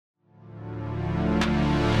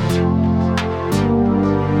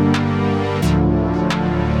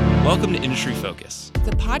Welcome to Industry Focus,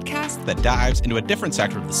 the podcast that dives into a different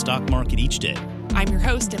sector of the stock market each day. I'm your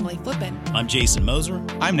host, Emily Flippen. I'm Jason Moser.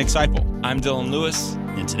 I'm Nick Seipel. I'm Dylan Lewis.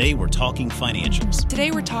 And today we're talking financials. Today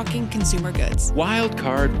we're talking consumer goods. Wild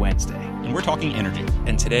Card Wednesday. And we're talking energy.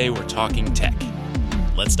 And today we're talking tech.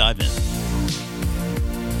 Let's dive in.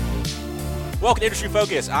 Welcome to Industry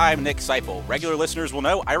Focus. I'm Nick Seipel. Regular listeners will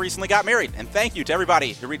know I recently got married, and thank you to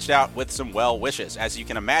everybody who reached out with some well wishes. As you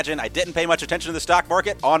can imagine, I didn't pay much attention to the stock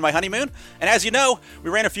market on my honeymoon, and as you know,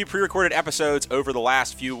 we ran a few pre-recorded episodes over the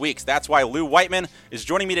last few weeks. That's why Lou Whiteman is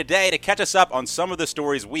joining me today to catch us up on some of the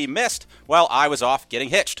stories we missed while I was off getting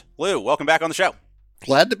hitched. Lou, welcome back on the show.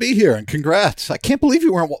 Glad to be here, and congrats. I can't believe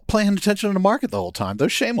you weren't paying attention to the market the whole time, though.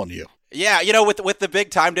 Shame on you. Yeah, with the big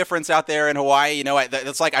time difference out there in Hawaii,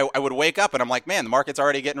 it's like I would wake up and I'm like, man, the market's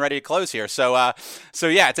already getting ready to close here. So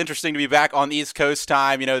yeah, it's interesting to be back on the East Coast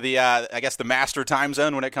time. I guess the master time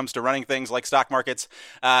zone when it comes to running things like stock markets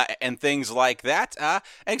and things like that. And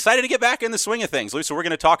excited to get back in the swing of things, Lou. So we're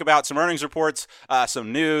going to talk about some earnings reports,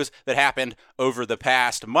 some news that happened over the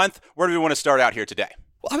past month. Where do we want to start out here today?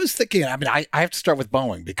 Well, I was thinking, I have to start with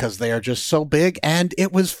Boeing because they are just so big, and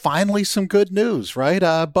it was finally some good news, right?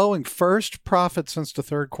 Boeing first profit since the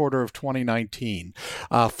third quarter of 2019,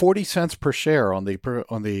 40 cents per share on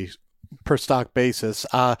the per stock basis.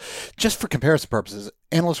 Just for comparison purposes,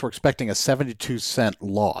 analysts were expecting a 72-cent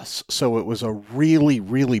loss, so it was a really,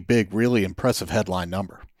 really big, really impressive headline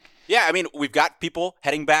number. Yeah, we've got people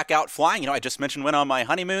heading back out flying. I just mentioned went on my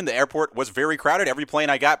honeymoon. The airport was very crowded. Every plane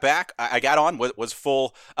I got on was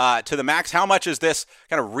full to the max. How much is this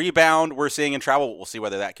kind of rebound we're seeing in travel? We'll see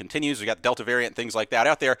whether that continues. We got the Delta variant, things like that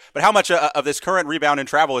out there. But how much of this current rebound in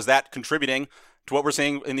travel is that contributing to what we're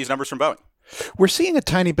seeing in these numbers from Boeing? We're seeing a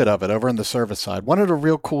tiny bit of it over on the service side. One of the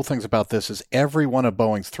real cool things about this is every one of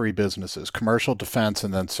Boeing's three businesses, commercial, defense,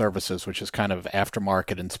 and then services, which is kind of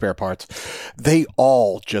aftermarket and spare parts, they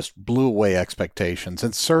all just blew away expectations.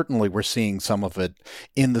 And certainly we're seeing some of it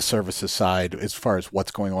in the services side as far as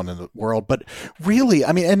what's going on in the world. But really,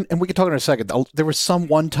 and we can talk in a second, there were some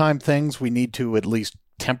one-time things we need to at least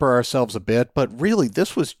temper ourselves a bit. But really,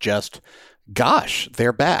 this was just... gosh,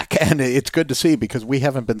 they're back, and it's good to see because we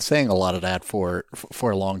haven't been saying a lot of that for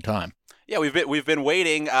a long time. Yeah, we've been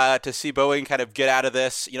waiting to see Boeing kind of get out of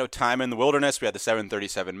this, time in the wilderness. We had the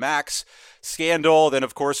 737 MAX scandal. Then,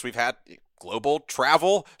 of course, we've had global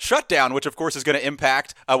travel shutdown, which, of course, is going to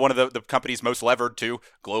impact one of the companies most levered to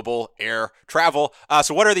global air travel.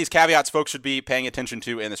 So what are these caveats folks should be paying attention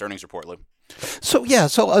to in this earnings report, Lou? So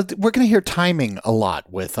we're going to hear timing a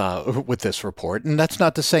lot with this report, and that's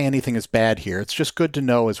not to say anything is bad here. It's just good to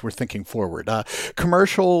know as we're thinking forward.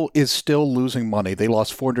 Commercial is still losing money. They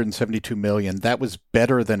lost $472 million. That was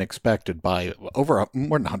better than expected by over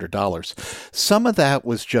more than $100. Some of that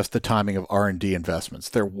was just the timing of R&D investments.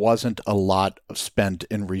 There wasn't a lot spent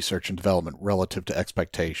in research and development relative to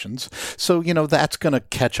expectations. So that's going to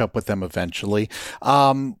catch up with them eventually.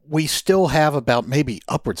 We still have about maybe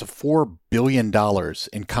upwards of $4 billion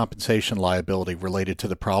in compensation liability related to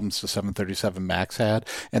the problems the 737 MAX had,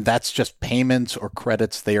 and that's just payments or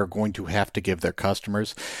credits they are going to have to give their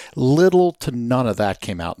customers. Little to none of that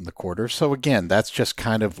came out in the quarter, so again, that's just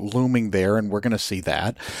kind of looming there, and we're going to see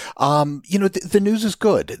that. The news is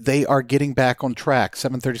good. They are getting back on track.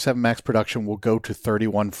 737 MAX production will go to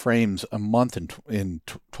 31 frames a month in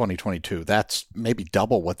 2022. That's maybe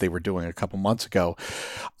double what they were doing a couple months ago.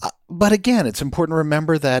 But again, it's important to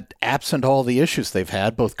remember that absent all the issues they've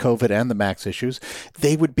had, both COVID and the MAX issues,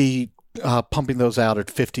 they would be pumping those out at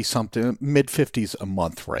 50-something, mid-50s a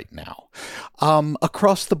month right now.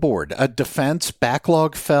 Across the board, defense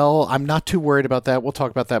backlog fell. I'm not too worried about that. We'll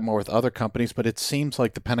talk about that more with other companies, but it seems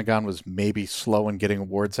like the Pentagon was maybe slow in getting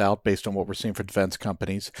awards out based on what we're seeing for defense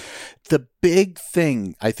companies. The big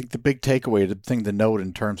thing, I think the big takeaway, the thing to note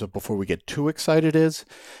in terms of before we get too excited is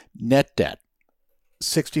net debt.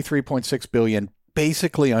 $63.6 billion,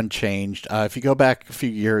 basically unchanged. If you go back a few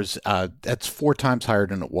years, that's 4 times higher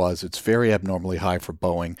than it was. It's very abnormally high for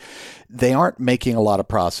Boeing. They aren't making a lot of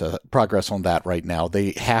progress on that right now.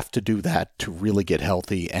 They have to do that to really get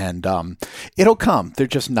healthy, and it'll come. They're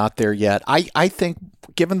just not there yet. I think,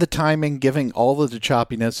 given the timing, given all of the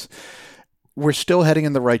choppiness, we're still heading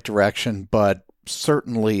in the right direction, but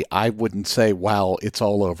certainly I wouldn't say, wow, it's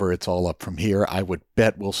all over, it's all up from here. I would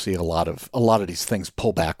bet we'll see a lot of these things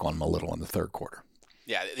pull back on them a little in the third quarter.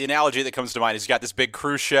 Yeah, the analogy that comes to mind is you got this big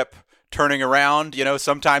cruise ship turning around.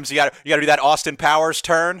 Sometimes you got to do that Austin Powers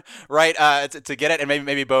turn, right, to get it. And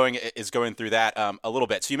maybe Boeing is going through that a little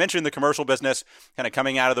bit. So you mentioned the commercial business kind of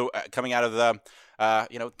coming out of the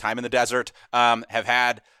time in the desert, have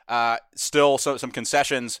had still some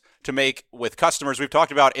concessions to make with customers. We've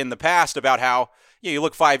talked about in the past about how you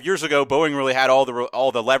look 5 years ago, Boeing really had all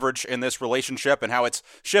the leverage in this relationship, and how it's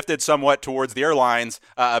shifted somewhat towards the airlines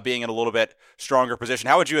being in a little bit stronger position.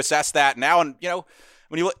 How would you assess that now? And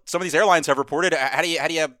when you look, some of these airlines have reported. How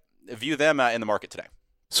do you view them in the market today?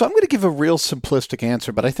 So I'm going to give a real simplistic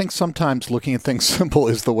answer, but I think sometimes looking at things simple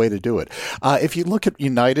is the way to do it. If you look at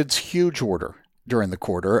United's huge order during the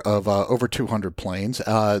quarter of over 200 planes,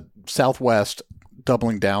 Southwest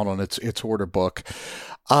doubling down on its order book.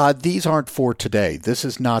 These aren't for today. This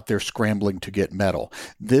is not their scrambling to get metal.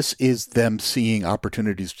 This is them seeing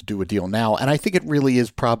opportunities to do a deal now. And I think it really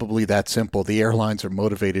is probably that simple. The airlines are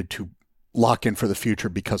motivated to lock in for the future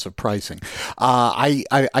because of pricing.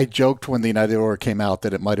 I joked when the United order came out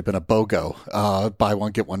that it might have been a BOGO, buy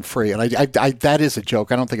one, get one free. And I that is a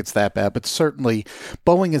joke. I don't think it's that bad, but certainly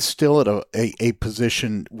Boeing is still at a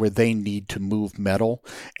position where they need to move metal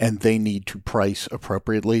and they need to price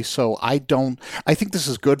appropriately. So I think this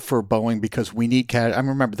is good for Boeing because we need cash. I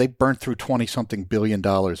remember they burnt through $20-something billion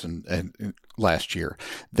in last year.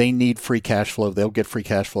 They need free cash flow. They'll get free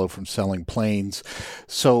cash flow from selling planes.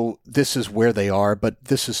 So this is where they are, but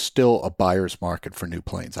this is still a buyer's market for new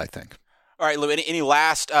planes, I think. All right, Lou, any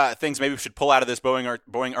last things maybe we should pull out of this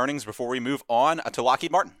Boeing earnings before we move on to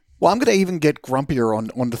Lockheed Martin? Well, I'm going to even get grumpier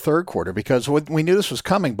on the third quarter because we knew this was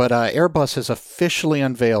coming, but Airbus has officially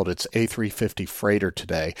unveiled its A350 freighter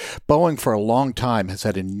today. Boeing for a long time has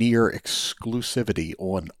had a near exclusivity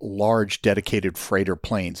on large dedicated freighter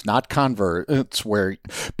planes, not converts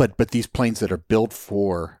but these planes that are built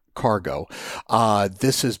for cargo.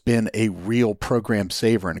 This has been a real program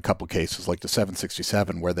saver in a couple cases, like the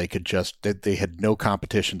 767, where they had no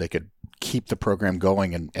competition. They could keep the program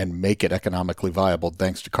going and make it economically viable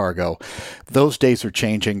thanks to cargo. Those days are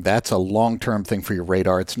changing. That's a long-term thing for your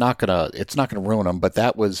radar. It's not gonna ruin them, but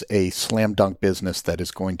that was a slam dunk business that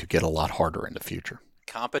is going to get a lot harder in the future.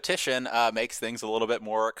 Competition makes things a little bit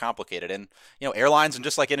more complicated, and airlines, and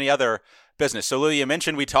just like any other business. So, Lou, you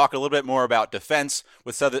mentioned we talk a little bit more about defense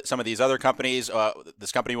with some of these other companies.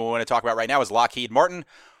 This company we want to talk about right now is Lockheed Martin.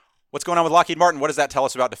 What's going on with Lockheed Martin? What does that tell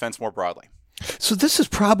us about defense more broadly? So this is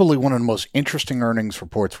probably one of the most interesting earnings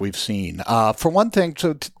reports we've seen. For one thing,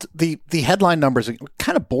 the headline numbers are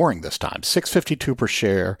kind of boring this time. $6.52 per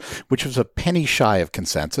share, which was a penny shy of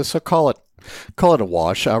consensus. So call it a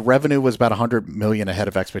wash. Revenue was about $100 million ahead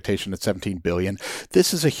of expectation at $17 billion.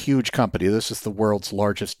 This is a huge company. This is the world's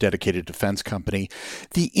largest dedicated defense company.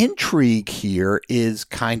 The intrigue here is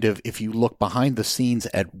kind of, if you look behind the scenes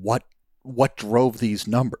at what drove these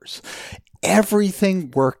numbers. Everything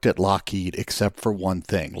worked at Lockheed except for one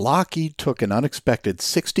thing. Lockheed took an unexpected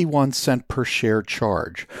 61 cent per share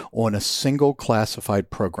charge on a single classified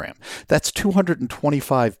program. That's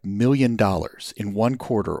 $225 million in one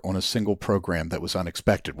quarter on a single program that was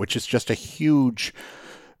unexpected, which is just a huge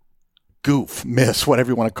miss, whatever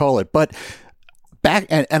you want to call it. But back,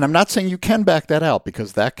 and I'm not saying you can back that out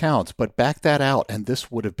because that counts, but back that out and this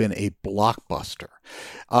would have been a blockbuster.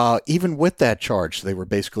 Even with that charge, they were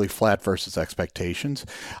basically flat versus expectations.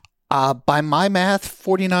 By my math,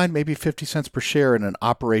 49, maybe 50 cents per share in an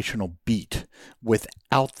operational beat.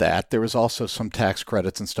 Without that, there was also some tax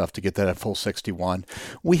credits and stuff to get that at full 61.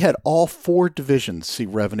 We had all four divisions see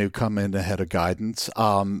revenue come in ahead of guidance.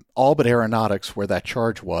 All but aeronautics, where that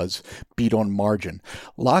charge was, beat on margin.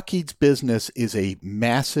 Lockheed's business is a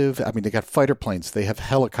massive, they got fighter planes, they have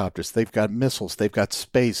helicopters, they've got missiles, they've got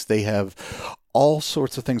space, they have all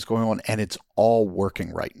sorts of things going on, and it's all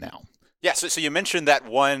working right now. Yeah, so you mentioned that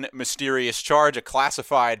one mysterious charge, a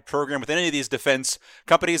classified program with any of these defense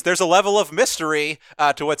companies. There's a level of mystery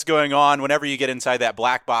to what's going on whenever you get inside that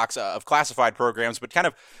black box of classified programs. But kind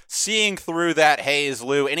of seeing through that haze,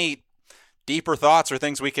 Lou, any deeper thoughts or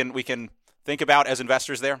things we can think about as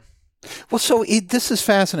investors there? Well, this is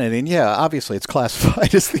fascinating. Yeah, obviously it's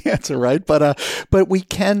classified is the answer, right? But we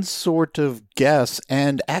can sort of guess,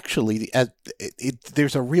 and actually,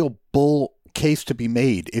 there's a real bull case to be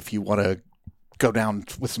made if you want to go down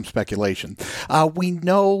with some speculation. We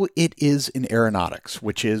know it is in aeronautics,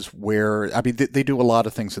 which is where, they do a lot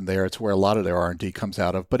of things in there. It's where a lot of their R&D comes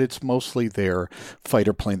out of, but it's mostly their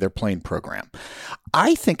fighter plane, their plane program.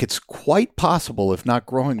 I think it's quite possible, if not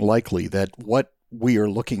growing likely, that what we are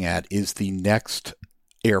looking at is the next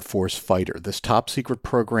Air Force fighter, this top secret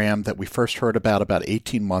program that we first heard about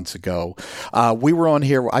 18 months ago. We were on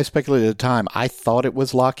here, I speculated at the time, I thought it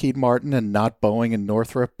was Lockheed Martin and not Boeing and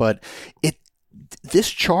Northrop, but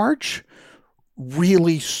this charge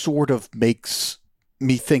really sort of makes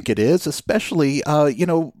me think it is, especially,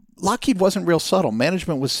 Lockheed wasn't real subtle.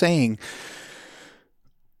 Management was saying,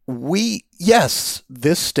 Yes,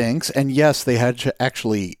 this stinks. And yes, they had to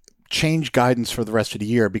actually change guidance for the rest of the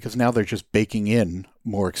year because now they're just baking in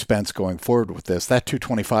more expense going forward with this. That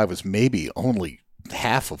 225 was maybe only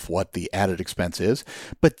half of what the added expense is,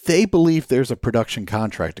 but they believe there's a production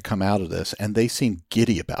contract to come out of this, and they seem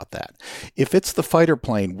giddy about that. If it's the fighter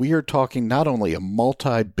plane, we are talking not only a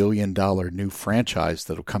multi-billion-dollar new franchise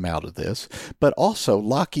that'll come out of this, but also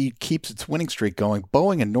Lockheed keeps its winning streak going.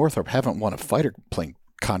 Boeing and Northrop haven't won a fighter plane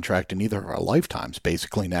contract in either of our lifetimes,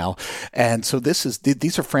 basically now, and so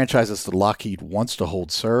these are franchises that Lockheed wants to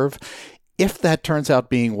hold serve. If that turns out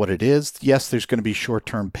being what it is, yes, there's going to be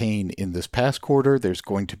short-term pain in this past quarter. There's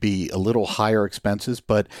going to be a little higher expenses,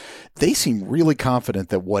 but they seem really confident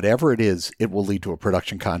that whatever it is, it will lead to a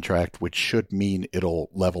production contract, which should mean it'll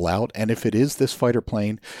level out. And if it is this fighter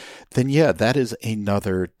plane, then yeah, that is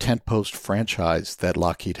another tent-post franchise that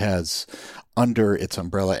Lockheed has under its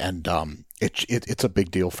umbrella, and it's a big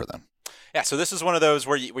deal for them. Yeah, so this is one of those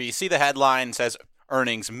where you see the headline says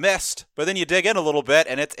earnings missed, but then you dig in a little bit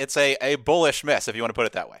and it's a bullish miss, if you want to put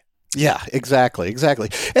it that way. Yeah, exactly.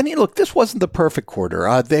 And look, this wasn't the perfect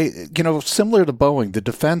quarter. They, similar to Boeing, the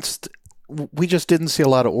defense, we just didn't see a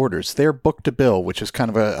lot of orders. Their book to bill, which is kind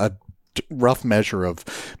of a rough measure of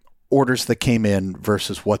orders that came in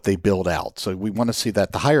versus what they billed out. So we want to see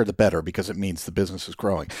that. The higher the better, because it means the business is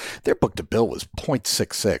growing. Their book to bill was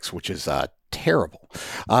 0.66, which is terrible.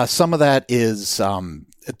 Some of that is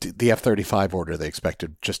the F-35 order they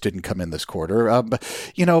expected just didn't come in this quarter. But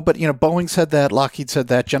Boeing said that, Lockheed said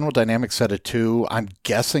that, General Dynamics said it too. I'm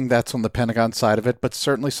guessing that's on the Pentagon side of it, but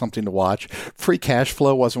certainly something to watch. Free cash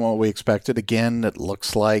flow wasn't what we expected. Again, it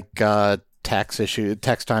looks like tax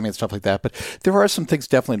timing and stuff like that. But there are some things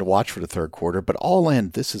definitely to watch for the third quarter. But all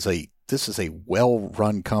in, this is a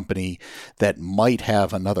well-run company that might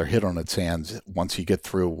have another hit on its hands once you get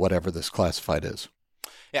through whatever this classified is.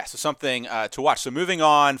 Yeah, so something to watch. So moving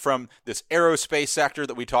on from this aerospace sector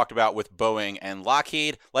that we talked about with Boeing and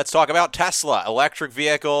Lockheed, let's talk about Tesla. Electric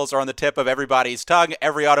vehicles are on the tip of everybody's tongue.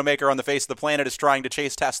 Every automaker on the face of the planet is trying to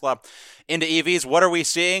chase Tesla into EVs. What are we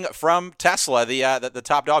seeing from Tesla, the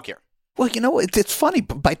top dog here? Well, it's funny.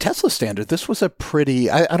 By Tesla standard, this was a pretty,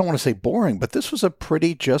 I don't want to say boring, but this was a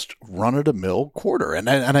pretty just run-of-the-mill quarter. And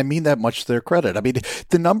I mean that much to their credit. I mean,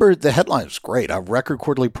 the headline is great. A record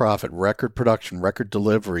quarterly profit, record production, record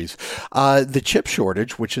deliveries. The chip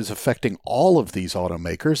shortage, which is affecting all of these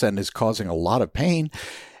automakers and is causing a lot of pain.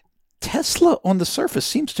 Tesla, on the surface,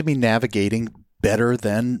 seems to be navigating better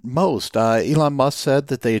than most. Elon Musk said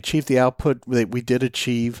that they achieved the output that we did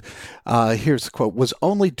achieve. Here's the quote, was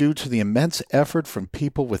only due to the immense effort from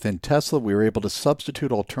people within Tesla. We were able to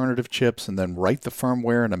substitute alternative chips and then write the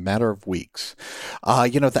firmware in a matter of weeks.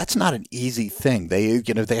 That's not an easy thing. They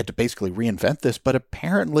had to basically reinvent this, but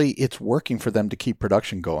apparently it's working for them to keep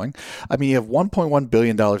production going. I mean, you have $1.1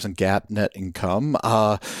 billion in GAAP net income.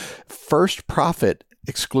 First profit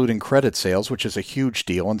excluding credit sales, which is a huge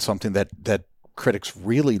deal and something that critics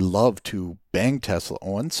really love to bang Tesla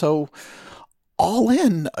on. So all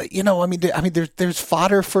in, there's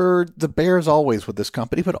fodder for the bears always with this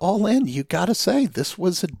company, but all in, you got to say this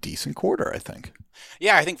was a decent quarter, I think.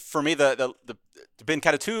 Yeah, I think for me, the been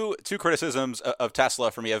kind of two criticisms of Tesla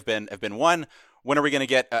for me have been one, when are we going to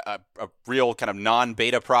get a real kind of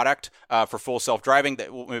non-beta product for full self-driving?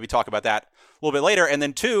 We'll maybe talk about that a little bit later. And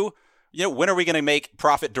then two, when are we going to make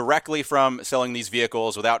profit directly from selling these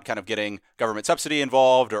vehicles without kind of getting government subsidy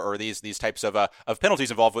involved or these types of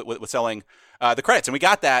penalties involved with selling the credits? And we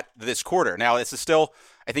got that this quarter. Now, this is still,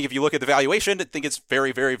 I think if you look at the valuation, I think it's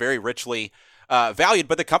very, very, very richly valued,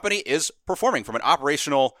 but the company is performing from an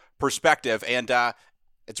operational perspective. And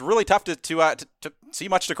it's really tough to see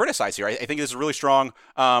much to criticize here. I think this is a really strong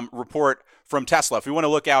report from Tesla. If we want to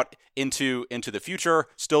look out into the future,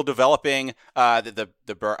 still developing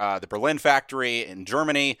the Berlin factory in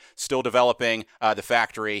Germany, still developing the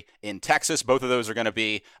factory in Texas. Both of those are going to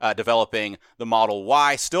be developing the Model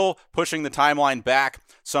Y, still pushing the timeline back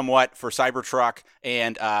somewhat for Cybertruck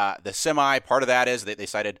and the Semi. Part of that is they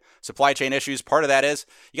cited supply chain issues. Part of that is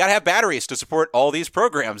you got to have batteries to support all these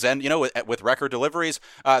programs. And, with record deliveries,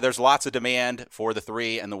 there's lots of demand for the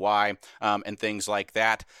 3 and the Y and things like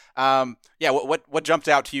that. What jumped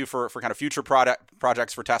out to you for kind of future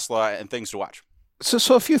projects for Tesla and things to watch?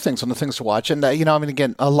 So a few things on the things to watch, and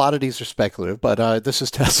again, a lot of these are speculative, but this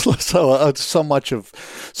is Tesla, so much of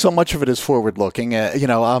it is forward looking.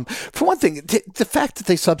 For one thing, the fact that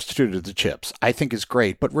they substituted the chips, I think, is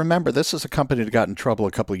great. But remember, this is a company that got in trouble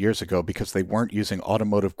a couple of years ago because they weren't using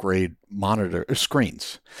automotive grade monitor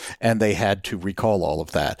screens, and they had to recall all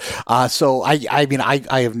of that. So I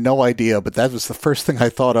have no idea, but that was the first thing I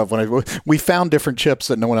thought of when we found different chips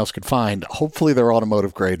that no one else could find. Hopefully, they're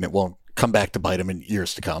automotive grade, and it won't come back to bite them in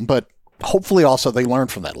years to come, but hopefully also they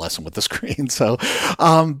learned from that lesson with the screen. So,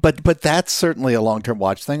 but that's certainly a long-term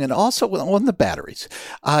watch thing. And also on the batteries,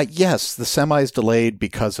 yes, the semi is delayed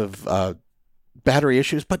because of battery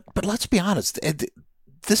issues, but let's be honest,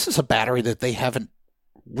 this is a battery that they haven't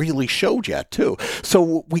really showed yet too.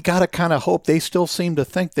 So we got to kind of hope. They still seem to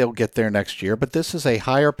think they'll get there next year, but this is a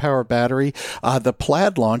higher power battery. The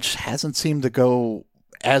Plaid launch hasn't seemed to go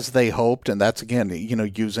as they hoped, and that's again,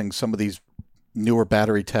 using some of these newer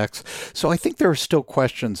battery techs. So I think there are still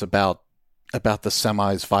questions about the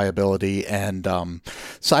semi's viability, and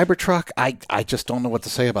Cybertruck. I just don't know what to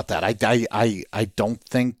say about that. I don't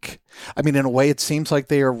think. I mean, in a way, it seems like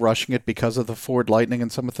they are rushing it because of the Ford Lightning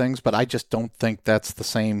and some of the things, but I just don't think that's the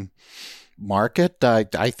same market.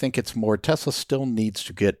 I think it's more Tesla still needs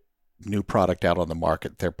to get new product out on the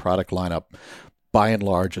market. Their product lineup, by and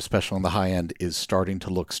large, especially on the high end, is starting to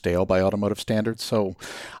look stale by automotive standards. So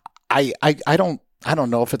I don't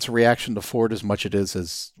know if it's a reaction to Ford as much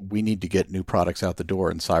as we need to get new products out the door,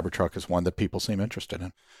 and Cybertruck is one that people seem interested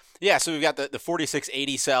in. Yeah, so we've got the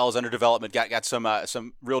 4680 cells under development. Got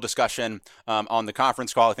some real discussion on the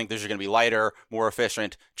conference call. I think these are going to be lighter, more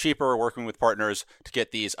efficient, cheaper. Working with partners to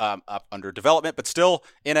get these up under development, but still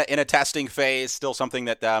in a testing phase. Still something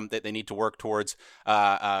that they need to work towards.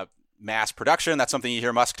 Mass production. That's something you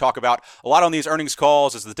hear Musk talk about a lot on these earnings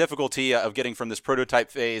calls, is the difficulty of getting from this prototype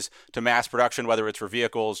phase to mass production, whether it's for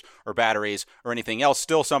vehicles or batteries or anything else.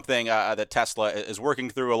 Still something that Tesla is working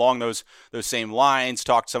through along those same lines.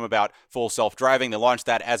 Talked some about full self-driving. They launched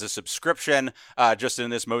that as a subscription just in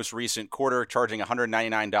this most recent quarter, charging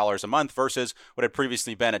 $199 a month versus what had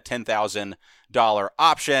previously been a $10,000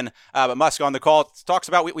 option. But Musk on the call talks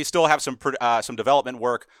about we still have some development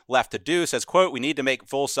work left to do. Says, quote, "We need to make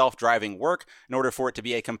full self-driving work in order for it to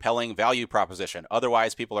be a compelling value proposition.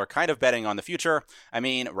 Otherwise, people are kind of betting on the future. I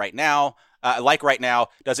mean, right now,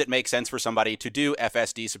 does it make sense for somebody to do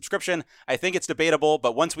FSD subscription? I think it's debatable,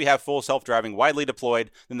 but once we have full self-driving widely deployed,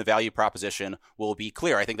 then the value proposition will be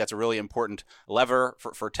clear." I think that's a really important lever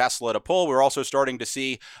for Tesla to pull. We're also starting to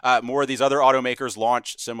see more of these other automakers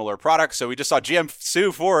launch similar products. So we just saw GM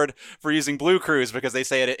sue Ford for using Blue Cruise because they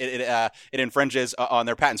say it infringes on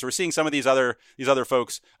their patents. So we're seeing some of these other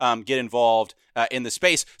folks get involved in the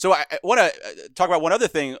space. So I want to talk about one other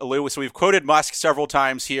thing, Lou. So we've quoted Musk several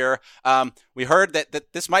times here. We heard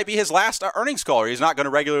that this might be his last earnings call, or he's not going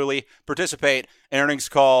to regularly participate in earnings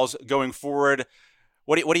calls going forward.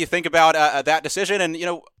 What do you think about that decision? And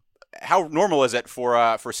how normal is it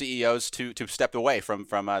for CEOs to step away from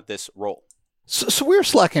this role? So we were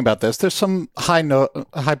slacking about this. There's some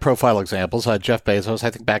high-profile examples. Jeff Bezos, I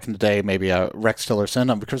think back in the day, maybe Rex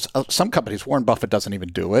Tillerson, because some companies, Warren Buffett doesn't even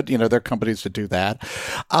do it. There are companies that do that.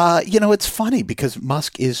 It's funny because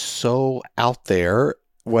Musk is so out there,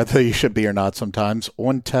 whether you should be or not sometimes,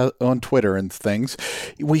 on Twitter and things.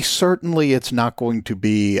 It's not going to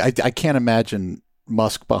be, I can't imagine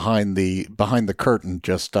Musk behind the curtain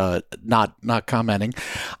just not commenting.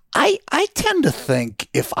 I tend to think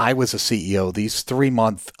if I was a CEO, these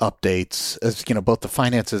 3-month updates, as both the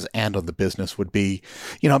finances and on the business would be,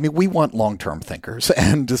 we want long-term thinkers,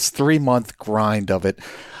 and this 3-month grind of it,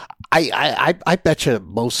 I bet you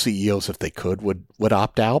most CEOs, if they could, would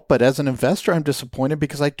opt out. But as an investor, I'm disappointed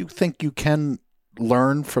because I do think you can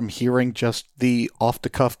learn from hearing just the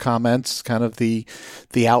off-the-cuff comments, kind of the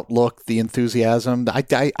outlook, the enthusiasm. I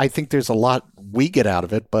think there's a lot we get out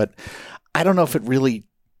of it, but I don't know if it really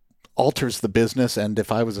alters the business, and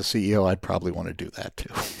if I was a CEO, I'd probably want to do that too.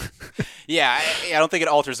 Yeah, I don't think it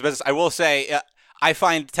alters the business. I will say, I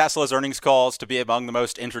find Tesla's earnings calls to be among the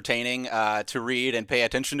most entertaining to read and pay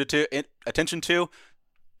attention to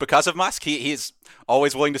because of Musk. He's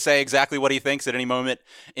always willing to say exactly what he thinks at any moment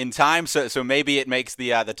in time. So maybe it makes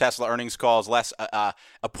the Tesla earnings calls less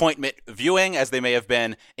appointment viewing as they may have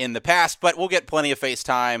been in the past. But we'll get plenty of face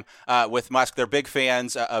time with Musk. They're big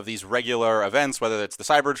fans of these regular events, whether it's the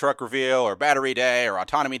Cybertruck reveal or Battery Day or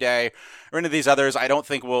Autonomy Day or any of these others. I don't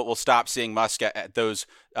think we'll stop seeing Musk at those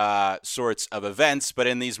sorts of events. But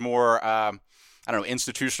in these more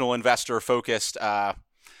institutional investor focused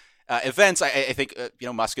events, I think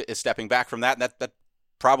Musk is stepping back from that. And that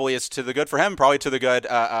probably is to the good for him, probably to the good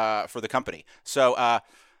for the company. So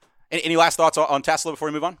any last thoughts on Tesla before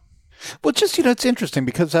we move on? Well, just, it's interesting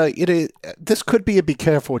because this could be a be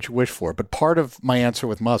careful what you wish for. But part of my answer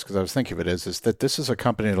with Musk, as I was thinking of it, is that this is a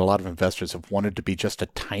company that a lot of investors have wanted to be just a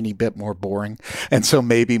tiny bit more boring. And so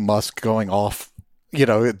maybe Musk going off,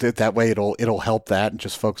 that way it'll help that and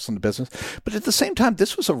just focus on the business. But at the same time,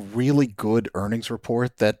 this was a really good earnings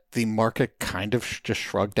report that the market kind of just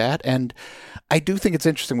shrugged at. And I do think it's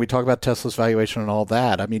interesting. We talk about Tesla's valuation and all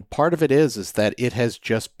that. I mean, part of it is that it has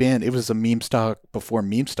just been, it was a meme stock before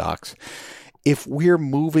meme stocks. If we're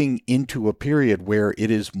moving into a period where it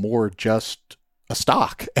is more just a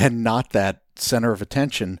stock and not that center of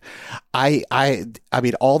attention, I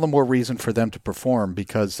mean, all the more reason for them to perform,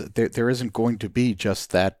 because there isn't going to be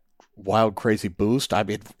just that wild, crazy boost. I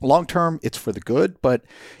mean, long term, it's for the good, but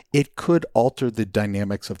it could alter the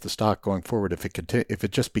dynamics of the stock going forward if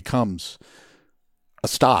it just becomes a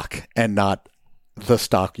stock and not the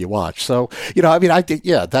stock you watch. So, I mean,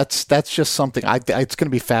 that's just something it's going to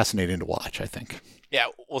be fascinating to watch, I think. Yeah,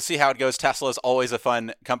 we'll see how it goes. Tesla is always a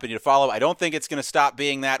fun company to follow. I don't think it's going to stop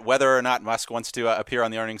being that, whether or not Musk wants to appear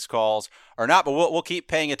on the earnings calls or not, but we'll keep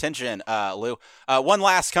paying attention, Lou. One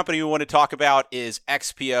last company we want to talk about is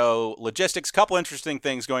XPO Logistics. Couple interesting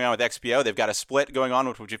things going on with XPO. They've got a split going on,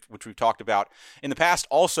 which we've talked about in the past.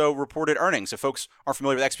 Also reported earnings. If folks aren't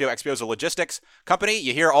familiar with XPO, XPO is a logistics company.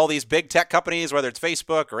 You hear all these big tech companies, whether it's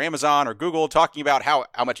Facebook or Amazon or Google, talking about how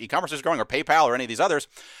much e-commerce is growing, or PayPal or any of these others.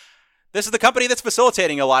 This is the company that's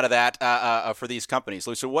facilitating a lot of that for these companies.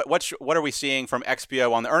 Lou, so what are we seeing from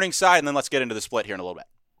XPO on the earnings side? And then let's get into the split here in a little bit.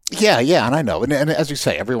 Yeah, and I know. And as you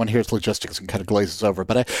say, everyone hears logistics and kind of glazes over.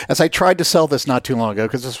 But as I tried to sell this not too long ago,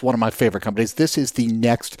 because this is one of my favorite companies, this is the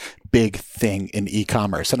next big thing in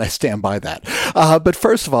e-commerce, and I stand by that. But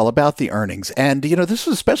first of all, about the earnings. And, this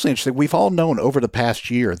is especially interesting. We've all known over the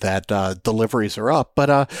past year that deliveries are up, but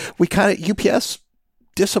UPS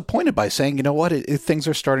disappointed by saying, things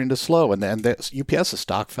are starting to slow. And the UPS's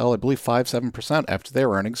stock fell, I believe, 5-7% after their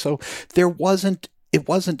earnings. So it wasn't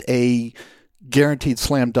a guaranteed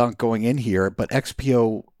slam dunk going in here, but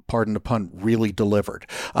XPO, pardon the pun, really delivered.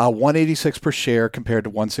 186 per share compared to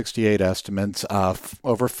 168 estimates,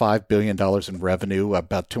 over $5 billion in revenue,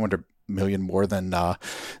 about 200 million more than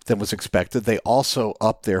was expected. They also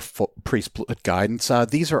upped their pre-split guidance.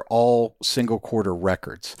 These are all single quarter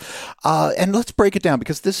records. And let's break it down,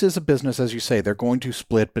 because this is a business, as you say, they're going to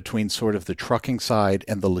split between sort of the trucking side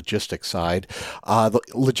and the logistics side. The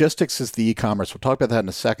logistics is the e-commerce. We'll talk about that in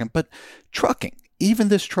a second. But trucking, even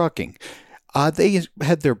this trucking, they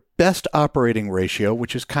had their best operating ratio,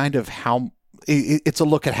 which is kind of it's a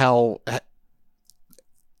look at how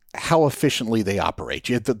efficiently they operate.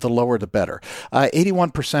 The lower, the better.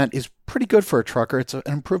 81% is pretty good for a trucker. It's an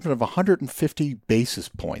improvement of 150 basis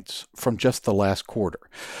points from just the last quarter.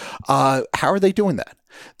 How are they doing that?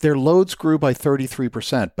 Their loads grew by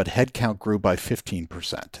 33%, but headcount grew by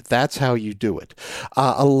 15%. That's how you do it.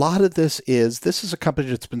 A lot of this is a company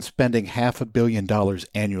that's been spending $500 million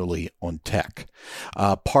annually on tech.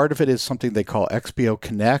 Part of it is something they call XPO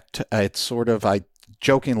Connect. It's sort of,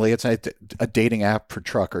 jokingly, it's a dating app for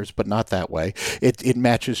truckers, but not that way. It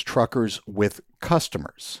matches truckers with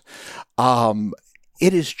customers.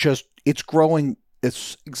 It's growing.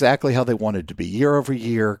 It's exactly how they want it to be. Year over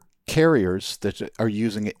year, carriers that are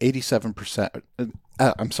using it, 87%.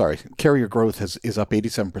 Carrier growth is up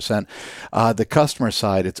 87%. The customer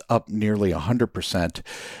side, it's up nearly 100%.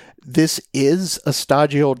 This is a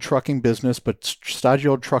stodgy old trucking business, but stodgy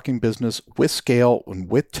old trucking business with scale and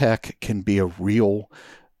with tech can be a real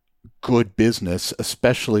good business,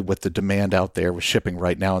 especially with the demand out there with shipping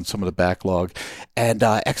right now and some of the backlog. And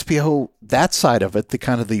XPO, that side of it, the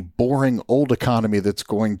kind of the boring old economy that's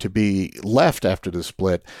going to be left after the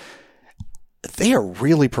split, they are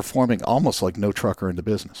really performing almost like no trucker in the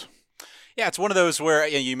business. Yeah, it's one of those where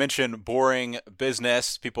you mentioned boring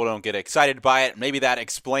business. People don't get excited by it. Maybe that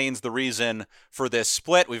explains the reason for this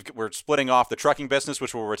split. We're splitting off the trucking business,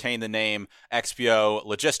 which will retain the name XPO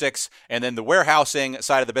Logistics. And then the warehousing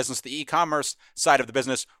side of the business, the e-commerce side of the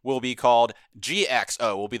business, will be called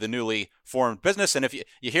GXO, will be the newly formed business. And if you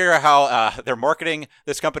hear how they're marketing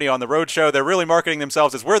this company on the roadshow, they're really marketing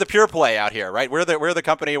themselves as we're the pure play out here, right? We're the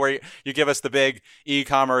company where you give us the big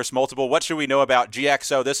e-commerce multiple. What should we know about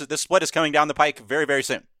GXO? This split is coming down the pike very, very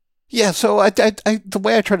soon. Yeah, so the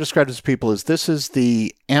way I try to describe this to people is this is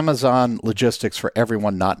the Amazon logistics for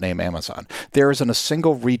everyone not named Amazon. There isn't a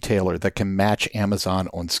single retailer that can match Amazon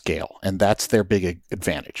on scale, and that's their big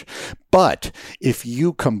advantage. But if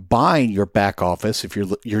you combine your back office, if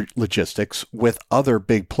your logistics with other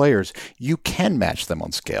big players, you can match them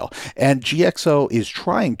on scale. And GXO is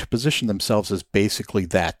trying to position themselves as basically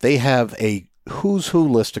that. They have a who's who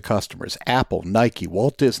list of customers: Apple, Nike,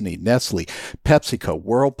 Walt Disney, Nestle, PepsiCo,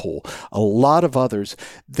 Whirlpool, a lot of others.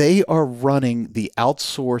 They are running the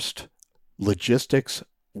outsourced logistics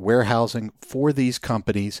warehousing for these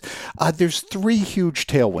companies. There's three huge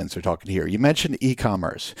tailwinds they're talking here. You mentioned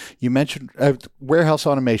e-commerce. You mentioned warehouse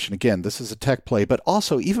automation. Again, this is a tech play, but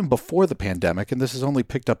also even before the pandemic, and this has only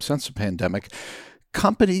picked up since the pandemic,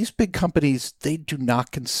 big companies, they do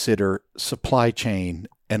not consider supply chain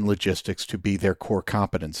and logistics to be their core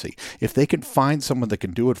competency. If they can find someone that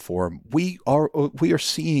can do it for them, we are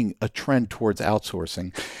seeing a trend towards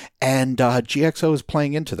outsourcing, and GXO is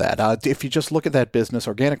playing into that. If you just look at that business,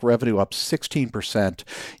 organic revenue up 16%.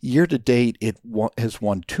 Year to date, it has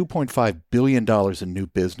won $2.5 billion in new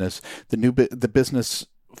business. The business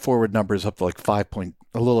forward numbers up to like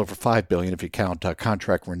a little over $5 billion if you count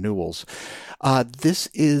contract renewals.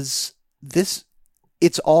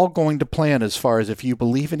 It's all going to plan as far as if you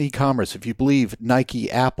believe in e-commerce, if you believe Nike,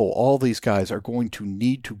 Apple, all these guys are going to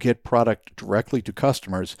need to get product directly to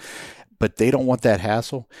customers, but they don't want that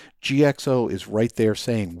hassle. GXO is right there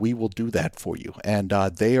saying, we will do that for you. And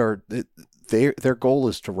their goal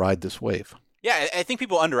is to ride this wave. Yeah, I think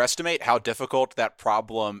people underestimate how difficult that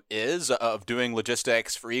problem is of doing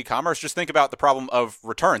logistics for e-commerce. Just think about the problem of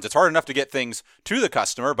returns. It's hard enough to get things to the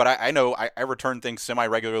customer, but I know I return things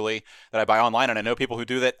semi-regularly that I buy online, and I know people who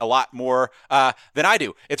do that a lot more than I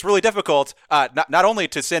do. It's really difficult not only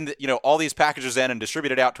to send all these packages in and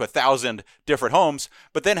distribute it out to 1,000 different homes,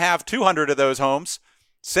 but then have 200 of those homes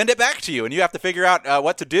send it back to you, and you have to figure out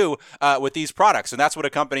what to do with these products. And that's what a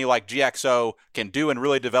company like GXO can do and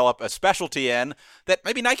really develop a specialty in that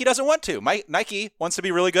maybe Nike doesn't want to. Nike wants to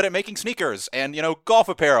be really good at making sneakers and golf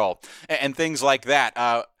apparel and things like that.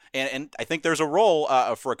 And I think there's a role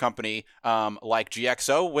for a company like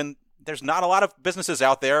GXO when there's not a lot of businesses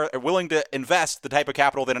out there willing to invest the type of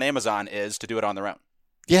capital that an Amazon is to do it on their own.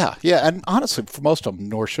 Yeah, and honestly, for most of them,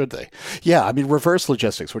 nor should they. Yeah, I mean, reverse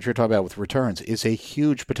logistics, what you're talking about with returns, is a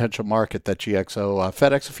huge potential market that GXO,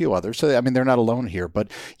 FedEx, a few others. So, I mean, they're not alone here. But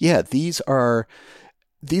yeah, these are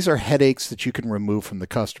headaches that you can remove from the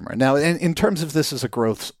customer. Now, in terms of this as a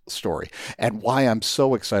growth story and why I'm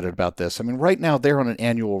so excited about this, I mean, right now they're on an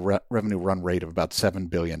annual revenue run rate of about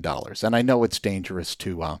 $7 billion. And I know it's dangerous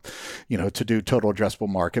to do total addressable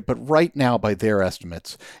market, but right now, by their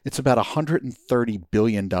estimates, it's about $130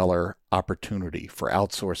 billion opportunity for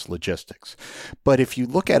outsourced logistics. But if you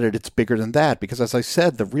look at it, it's bigger than that because, as I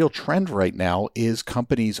said, the real trend right now is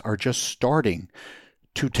companies are just starting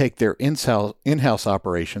to take their in-house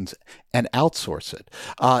operations and outsource it.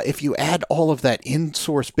 If you add all of that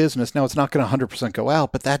in-source business, now it's not going to 100% go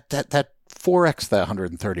out, but that 4x that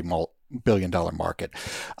 $130 billion market.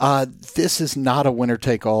 This is not a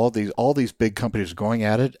winner-take-all. All these big companies are going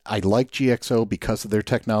at it. I like GXO because of their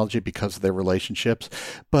technology, because of their relationships.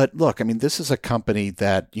 But look, I mean, this is a company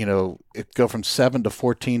that, it go from 7 to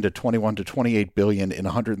 14 to 21 to 28 billion in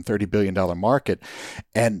a $130 billion market,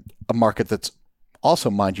 and a market that's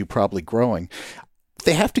also, mind you, probably growing.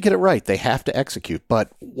 They have to get it right. They have to execute.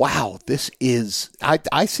 But wow,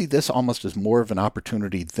 I see this almost as more of an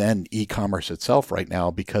opportunity than e-commerce itself right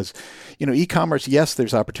now because, e-commerce, yes,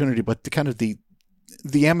 there's opportunity, but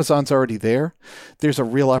the Amazon's already there. There's a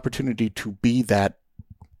real opportunity to be that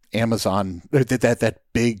Amazon, that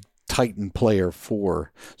big Titan player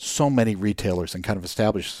for so many retailers and kind of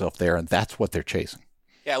establish yourself there. And that's what they're chasing.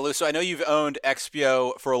 Yeah, Lou, so I know you've owned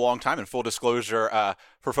XPO for a long time, and full disclosure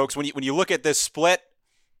for folks, when you look at this split,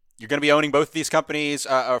 you're going to be owning both of these companies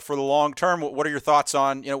for the long term. What are your thoughts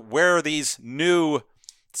on where these new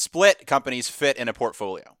split companies fit in a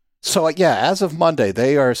portfolio? So, yeah, as of Monday,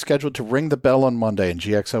 they are scheduled to ring the bell on Monday, and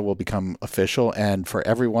GXO will become official. And for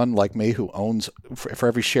everyone like me who owns, for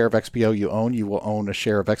every share of XPO you own, you will own a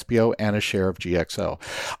share of XPO and a share of GXO.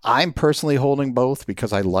 I'm personally holding both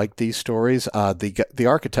because I like these stories. The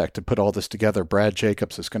architect to put all this together, Brad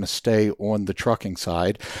Jacobs, is going to stay on the trucking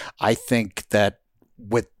side. I think that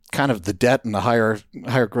with kind of the debt and the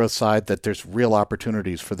higher growth side, that there's real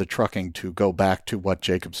opportunities for the trucking to go back to what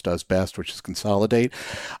Jacobs does best, which is consolidate.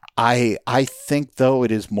 I think, though,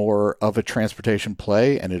 it is more of a transportation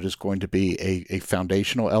play, and it is going to be a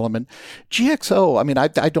foundational element. GXO, I mean, I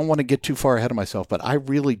don't want to get too far ahead of myself, but I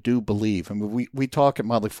really do believe, I mean, we talk at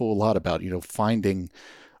Motley Fool a lot about, finding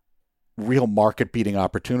real market-beating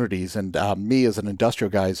opportunities. And me as an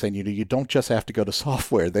industrial guy saying, you don't just have to go to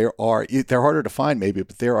software. They're harder to find maybe,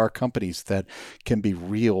 but there are companies that can be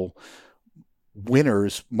real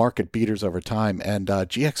winners, market beaters over time. And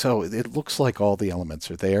GXO, it looks like all the elements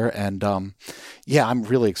are there. And I'm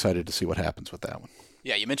really excited to see what happens with that one.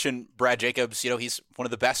 Yeah, you mentioned Brad Jacobs. He's one of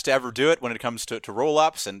the best to ever do it when it comes to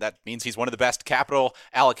roll-ups, and that means he's one of the best capital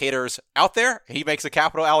allocators out there. He makes a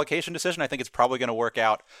capital allocation decision. I think it's probably going to work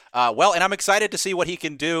out well, and I'm excited to see what he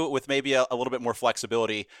can do with maybe a little bit more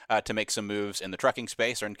flexibility to make some moves in the trucking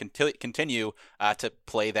space and continue to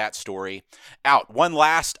play that story out. One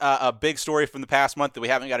last a big story from the past month that we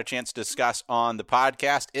haven't got a chance to discuss on the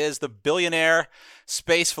podcast is the billionaire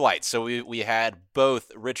space flight. So we had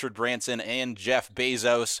both Richard Branson and Jeff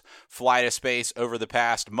Bezos fly to space over the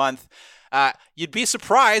past month. You'd be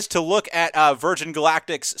surprised to look at Virgin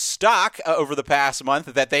Galactic's stock over the past month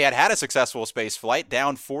that they had a successful space flight,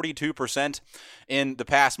 down 42% in the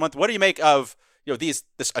past month. What do you make of this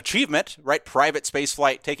achievement, right? Private space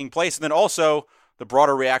flight taking place, and then also the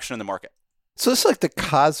broader reaction in the market. So it's like the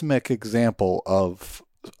cosmic example of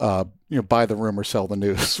buy the rumor, sell the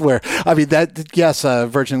news. Where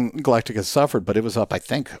Virgin Galactic has suffered, but it was up, I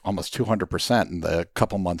think, almost 200% in the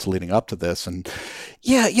couple months leading up to this. And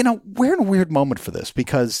we're in a weird moment for this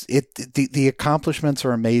because the accomplishments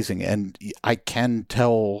are amazing, and I can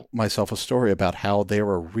tell myself a story about how there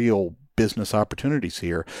are real business opportunities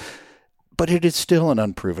here. But it is still an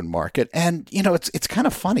unproven market, and it's kind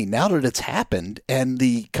of funny now that it's happened, and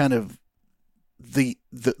the kind of the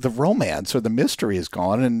romance or the mystery is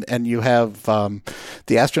gone, and you have the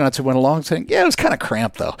astronauts who went along saying, it was kind of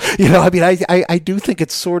cramped though. I do think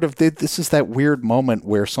it's sort of this is that weird moment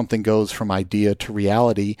where something goes from idea to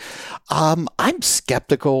reality. I'm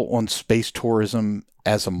skeptical on space tourism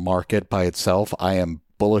as a market by itself. I am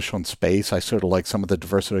bullish on space. I sort of like some of the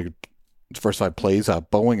diversified plays.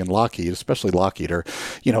 Boeing and Lockheed, especially Lockheed, are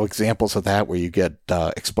examples of that where you get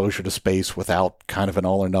exposure to space without kind of an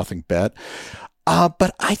all or nothing bet.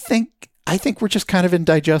 But I think we're just kind of in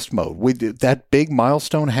digest mode. That big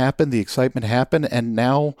milestone happened, the excitement happened, and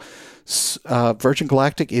now Virgin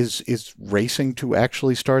Galactic is racing to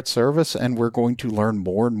actually start service, and we're going to learn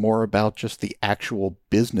more and more about just the actual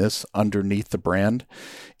business underneath the brand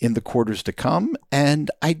in the quarters to come.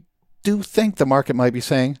 And I do think the market might be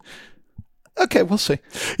saying, okay, we'll see.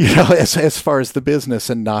 As far as the business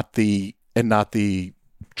and not the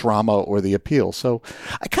drama or the appeal. So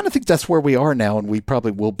I kind of think that's where we are now, and we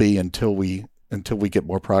probably will be until we get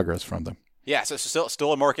more progress from them. Yeah, so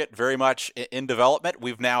still a market very much in development.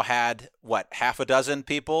 We've now had half a dozen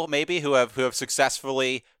people maybe who have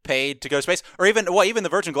successfully paid to go to space, or even the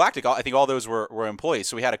Virgin Galactic. I think all those were employees.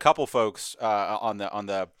 So we had a couple folks on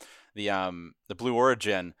the Blue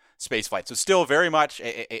Origin space flight. So still very much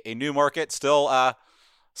a new market, still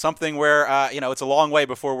something where, it's a long way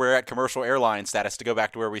before we're at commercial airline status, to go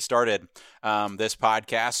back to where we started this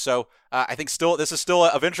podcast. So I think this is still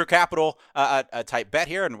a venture capital type bet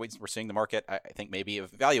here, and we're seeing the market, I think, maybe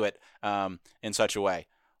value it in such a way.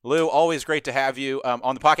 Lou, always great to have you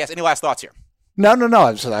on the podcast. Any last thoughts here? No.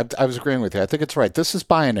 I was agreeing with you. I think it's right. This is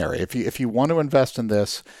binary. If you want to invest in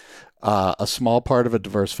this, a small part of a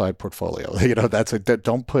diversified portfolio,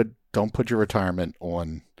 don't put your retirement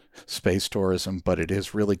on space tourism, but it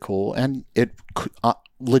is really cool, and it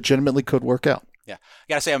legitimately could work out. Yeah, I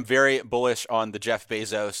gotta say I'm very bullish on the Jeff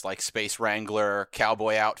Bezos Space Wrangler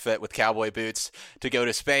cowboy outfit with cowboy boots to go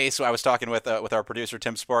to space. So I was talking with our producer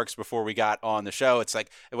Tim Sparks before we got on the show. It's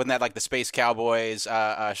wasn't that the Space Cowboys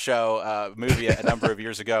show movie a number of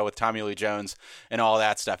years ago with Tommy Lee Jones and all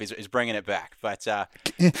that stuff. He's bringing it back. But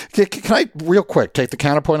can I real quick take the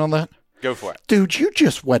counterpoint on that? Go for it, dude. You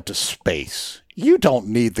just went to space. You don't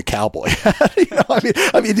need the cowboy hat.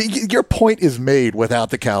 I mean, your point is made without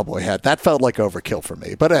the cowboy hat. That felt like overkill for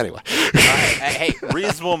me. But anyway. Hey,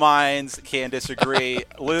 reasonable minds can disagree.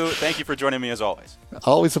 Lou, thank you for joining me as always.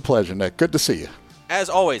 Always a pleasure, Nick. Good to see you. As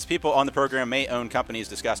always, people on the program may own companies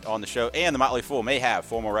discussed on the show, and the Motley Fool may have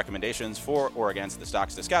formal recommendations for or against the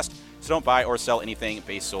stocks discussed, so don't buy or sell anything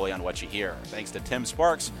based solely on what you hear. Thanks to Tim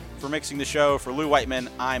Sparks for mixing the show. For Lou Whiteman,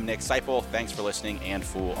 I'm Nick Seipel. Thanks for listening, and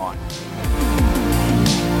Fool on.